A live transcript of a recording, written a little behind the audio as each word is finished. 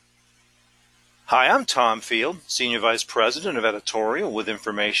Hi, I'm Tom Field, Senior Vice President of Editorial with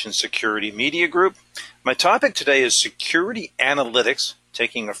Information Security Media Group. My topic today is security analytics,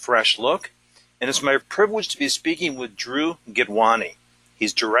 taking a fresh look, and it's my privilege to be speaking with Drew Gidwani.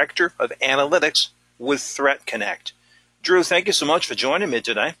 He's Director of Analytics with Threat Connect. Drew, thank you so much for joining me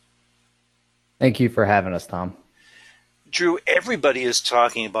today. Thank you for having us, Tom. Drew, everybody is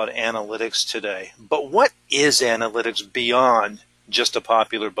talking about analytics today, but what is analytics beyond just a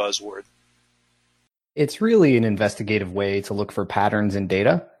popular buzzword? It's really an investigative way to look for patterns in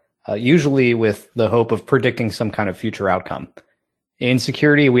data, usually with the hope of predicting some kind of future outcome. In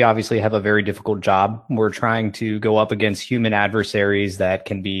security, we obviously have a very difficult job. We're trying to go up against human adversaries that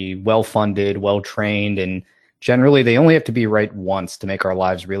can be well-funded, well-trained, and generally they only have to be right once to make our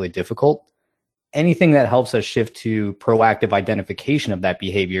lives really difficult. Anything that helps us shift to proactive identification of that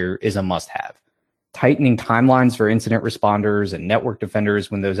behavior is a must-have. Tightening timelines for incident responders and network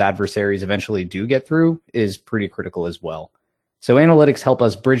defenders when those adversaries eventually do get through is pretty critical as well. So analytics help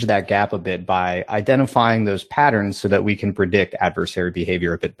us bridge that gap a bit by identifying those patterns so that we can predict adversary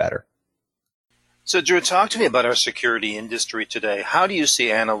behavior a bit better. So Drew, talk to me about our security industry today. How do you see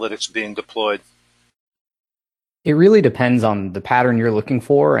analytics being deployed? It really depends on the pattern you're looking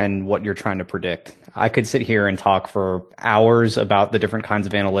for and what you're trying to predict. I could sit here and talk for hours about the different kinds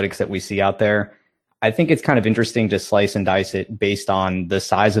of analytics that we see out there. I think it's kind of interesting to slice and dice it based on the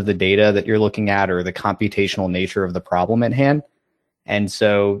size of the data that you're looking at or the computational nature of the problem at hand. And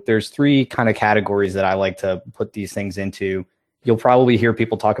so there's three kind of categories that I like to put these things into. You'll probably hear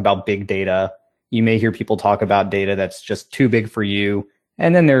people talk about big data. You may hear people talk about data that's just too big for you.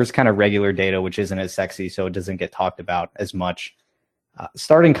 And then there's kind of regular data, which isn't as sexy, so it doesn't get talked about as much.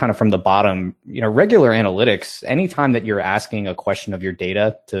 Starting kind of from the bottom, regular analytics, anytime that you're asking a question of your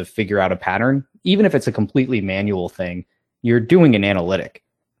data to figure out a pattern, even if it's a completely manual thing, you're doing an analytic.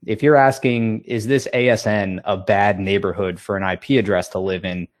 If you're asking, is this ASN a bad neighborhood for an IP address to live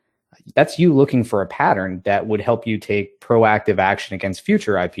in? That's you looking for a pattern that would help you take proactive action against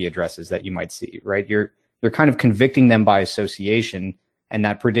future IP addresses that you might see, right? You're kind of convicting them by association, and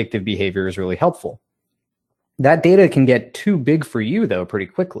that predictive behavior is really helpful. That data can get too big for you, though, pretty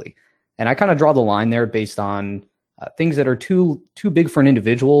quickly. And I kind of draw the line there based on things that are too big for an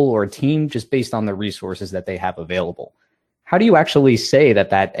individual or a team, just based on the resources that they have available. How do you actually say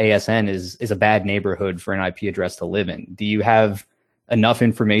that ASN is a bad neighborhood for an IP address to live in? Do you have enough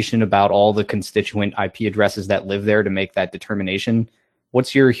information about all the constituent IP addresses that live there to make that determination?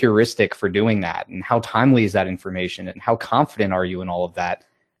 What's your heuristic for doing that? And how timely is that information? And how confident are you in all of that?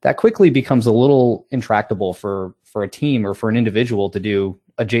 That quickly becomes a little intractable for a team or for an individual to do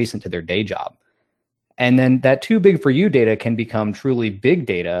adjacent to their day job. And then that too big for you data can become truly big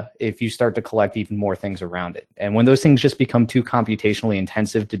data if you start to collect even more things around it. And when those things just become too computationally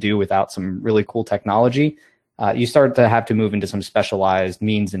intensive to do without some really cool technology, you start to have to move into some specialized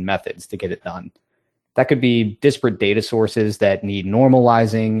means and methods to get it done. That could be disparate data sources that need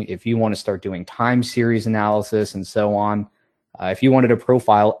normalizing, if you want to start doing time series analysis and so on. If you wanted to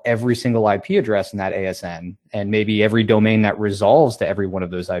profile every single IP address in that ASN and maybe every domain that resolves to every one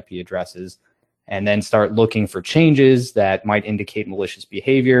of those IP addresses, and then start looking for changes that might indicate malicious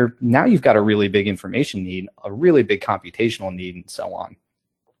behavior, now you've got a really big information need, a really big computational need, and so on.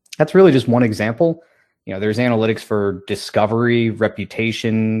 That's really just one example. There's analytics for discovery,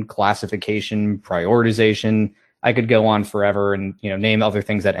 reputation, classification, prioritization. I could go on forever and name other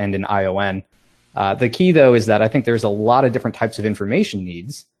things that end in ION. The key, though, is that I think there's a lot of different types of information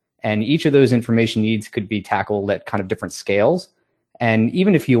needs, and each of those information needs could be tackled at kind of different scales. And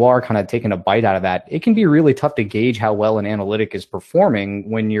even if you are kind of taking a bite out of that, it can be really tough to gauge how well an analytic is performing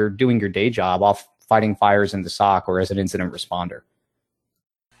when you're doing your day job off fighting fires in the SOC or as an incident responder.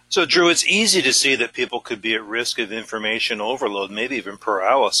 So, Drew, it's easy to see that people could be at risk of information overload, maybe even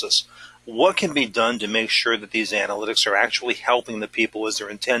paralysis. What can be done to make sure that these analytics are actually helping the people as they're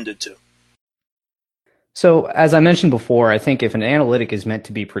intended to? So, as I mentioned before, I think if an analytic is meant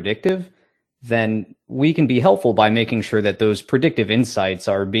to be predictive, then we can be helpful by making sure that those predictive insights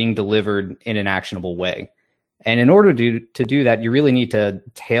are being delivered in an actionable way. And in order to do that, you really need to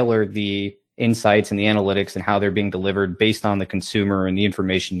tailor the insights and the analytics and how they're being delivered based on the consumer and the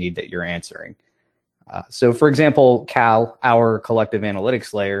information need that you're answering. So for example, Cal, our collective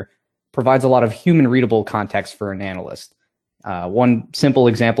analytics layer, provides a lot of human readable context for an analyst. One simple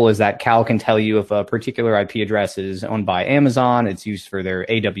example is that Cal can tell you if a particular IP address is owned by Amazon, it's used for their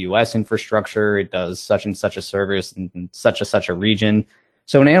AWS infrastructure, it does such and such a service in such a region.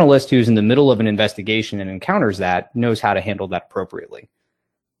 So an analyst who's in the middle of an investigation and encounters that knows how to handle that appropriately.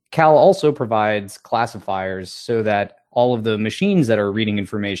 Cal also provides classifiers so that all of the machines that are reading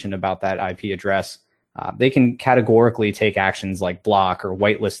information about that IP address, they can categorically take actions like block or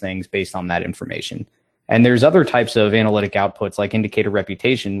whitelist things based on that information. And there's other types of analytic outputs like indicator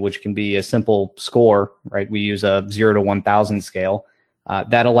reputation, which can be a simple score, right? We use a 0 to 1,000 scale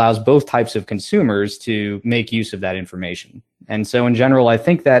that allows both types of consumers to make use of that information. And so in general, I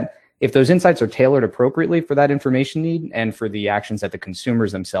think that if those insights are tailored appropriately for that information need and for the actions that the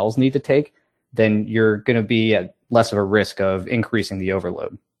consumers themselves need to take, then you're going to be at less of a risk of increasing the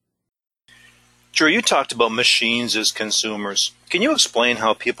overload. Drew, you talked about machines as consumers. Can you explain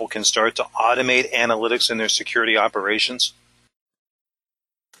how people can start to automate analytics in their security operations?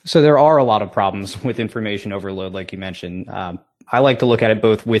 So there are a lot of problems with information overload, like you mentioned. I like to look at it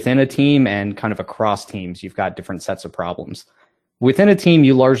both within a team and kind of across teams. You've got different sets of problems. Within a team,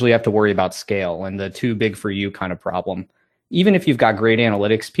 you largely have to worry about scale and the too big for you kind of problem. Even if you've got great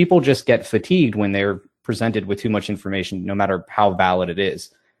analytics, people just get fatigued when they're presented with too much information, no matter how valid it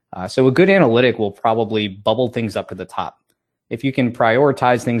is. So a good analytic will probably bubble things up to the top. If you can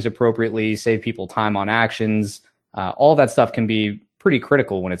prioritize things appropriately, save people time on actions, all that stuff can be pretty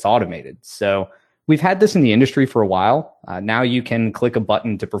critical when it's automated. So we've had this in the industry for a while. Now you can click a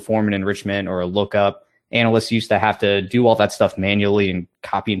button to perform an enrichment or a lookup. Analysts used to have to do all that stuff manually and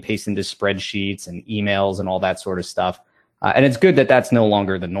copy and paste into spreadsheets and emails and all that sort of stuff. And it's good that that's no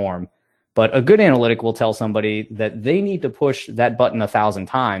longer the norm. But a good analytic will tell somebody that they need to push that button 1,000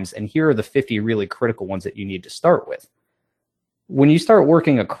 times, and here are the 50 really critical ones that you need to start with. When you start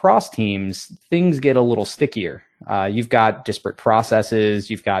working across teams, things get a little stickier. You've got disparate processes,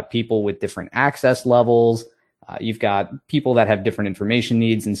 you've got people with different access levels, you've got people that have different information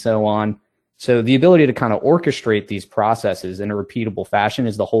needs and so on. So the ability to kind of orchestrate these processes in a repeatable fashion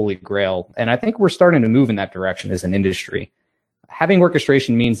is the holy grail. And I think we're starting to move in that direction as an industry. Having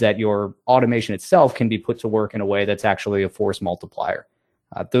orchestration means that your automation itself can be put to work in a way that's actually a force multiplier.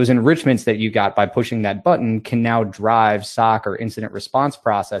 Those enrichments that you got by pushing that button can now drive SOC or incident response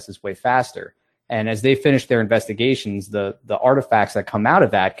processes way faster. And as they finish their investigations, the artifacts that come out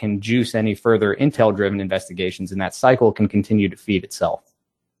of that can juice any further intel-driven investigations, and that cycle can continue to feed itself.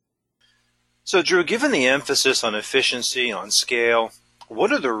 So, Drew, given the emphasis on efficiency, on scale,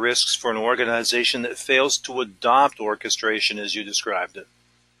 what are the risks for an organization that fails to adopt orchestration as you described it?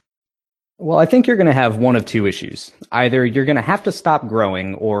 Well, I think you're going to have one of two issues. Either you're going to have to stop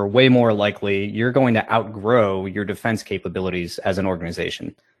growing, or way more likely, you're going to outgrow your defense capabilities as an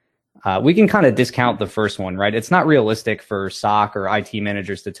organization. We can kind of discount the first one, right? It's not realistic for SOC or IT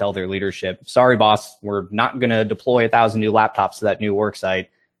managers to tell their leadership, sorry, boss, we're not going to deploy 1,000 new laptops to that new work site.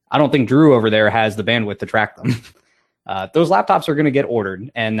 I don't think Drew over there has the bandwidth to track them. Those laptops are going to get ordered,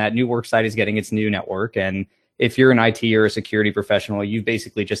 and that new work site is getting its new network. And if you're an IT or a security professional, you've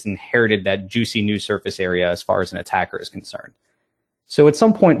basically just inherited that juicy new surface area as far as an attacker is concerned. So at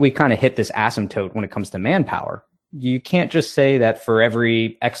some point, we kind of hit this asymptote when it comes to manpower. You can't just say that for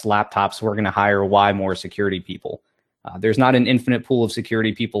every X laptops, we're going to hire Y more security people. There's not an infinite pool of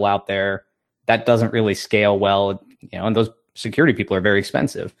security people out there. That doesn't really scale well, and those security people are very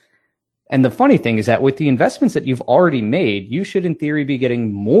expensive. And the funny thing is that with the investments that you've already made, you should in theory be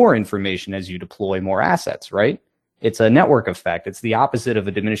getting more information as you deploy more assets, right? It's a network effect. It's the opposite of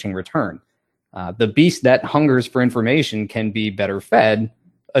a diminishing return. The beast that hungers for information can be better fed,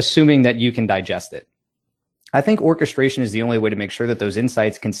 assuming that you can digest it. I think orchestration is the only way to make sure that those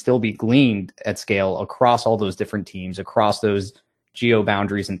insights can still be gleaned at scale across all those different teams, across those geo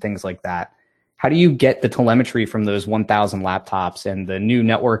boundaries and things like that. How do you get the telemetry from those 1,000 laptops and the new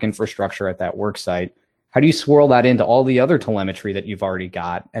network infrastructure at that work site? How do you swirl that into all the other telemetry that you've already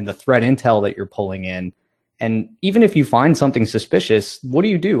got and the threat intel that you're pulling in? And even if you find something suspicious, what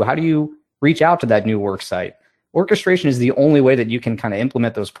do? How do you reach out to that new work site? Orchestration is the only way that you can kind of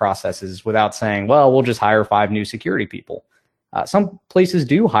implement those processes without saying, well, we'll just hire 5 new security people. Some places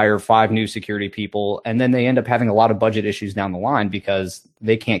do hire 5 new security people, and then they end up having a lot of budget issues down the line because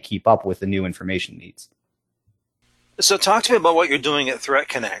they can't keep up with the new information needs. So talk to me about what you're doing at Threat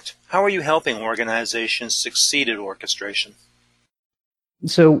Connect. How are you helping organizations succeed at orchestration?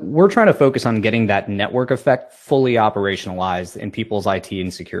 So we're trying to focus on getting that network effect fully operationalized in people's IT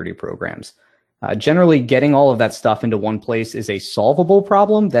and security programs. Generally, getting all of that stuff into one place is a solvable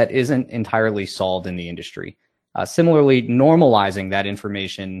problem that isn't entirely solved in the industry. Similarly, normalizing that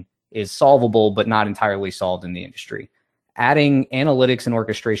information is solvable, but not entirely solved in the industry. Adding analytics and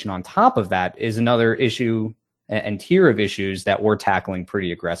orchestration on top of that is another issue and tier of issues that we're tackling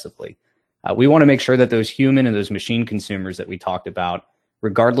pretty aggressively. We want to make sure that those human and those machine consumers that we talked about,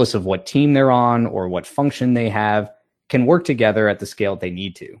 regardless of what team they're on or what function they have, can work together at the scale they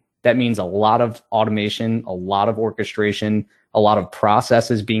need to. That means a lot of automation, a lot of orchestration, a lot of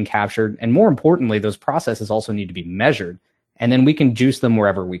processes being captured. And more importantly, those processes also need to be measured. And then we can juice them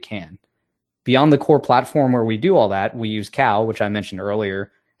wherever we can. Beyond the core platform where we do all that, we use Cal, which I mentioned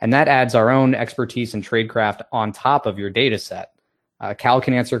earlier, and that adds our own expertise in tradecraft on top of your data set. Cal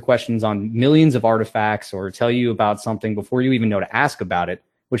can answer questions on millions of artifacts or tell you about something before you even know to ask about it,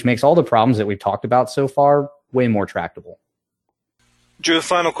 which makes all the problems that we've talked about so far way more tractable. Drew, a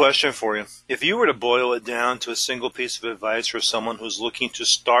final question for you. If you were to boil it down to a single piece of advice for someone who's looking to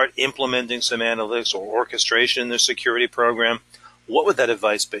start implementing some analytics or orchestration in their security program, what would that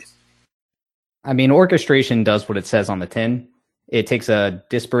advice be? I mean, orchestration does what it says on the tin. It takes a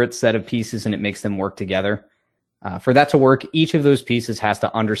disparate set of pieces and it makes them work together. For that to work, each of those pieces has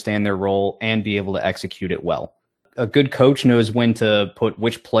to understand their role and be able to execute it well. A good coach knows when to put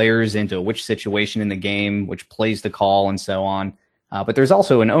which players into which situation in the game, which plays to call, and so on. But there's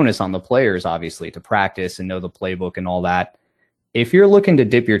also an onus on the players, obviously, to practice and know the playbook and all that. If you're looking to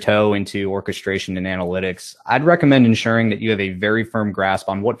dip your toe into orchestration and analytics, I'd recommend ensuring that you have a very firm grasp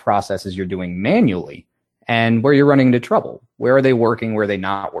on what processes you're doing manually and where you're running into trouble. Where are they working? Where are they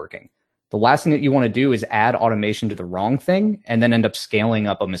not working? The last thing that you want to do is add automation to the wrong thing and then end up scaling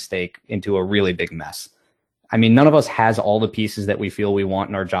up a mistake into a really big mess. I mean, none of us has all the pieces that we feel we want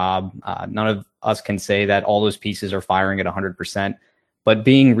in our job. None of us can say that all those pieces are firing at 100%. But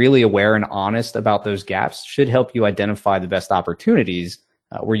being really aware and honest about those gaps should help you identify the best opportunities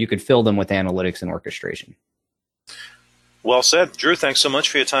where you could fill them with analytics and orchestration. Well said. Drew, thanks so much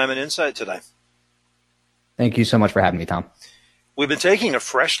for your time and insight today. Thank you so much for having me, Tom. We've been taking a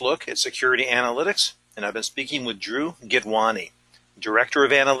fresh look at security analytics, and I've been speaking with Drew Gidwani, Director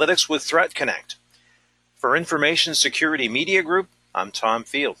of Analytics with Threat Connect. For Information Security Media Group, I'm Tom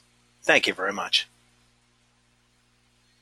Field. Thank you very much.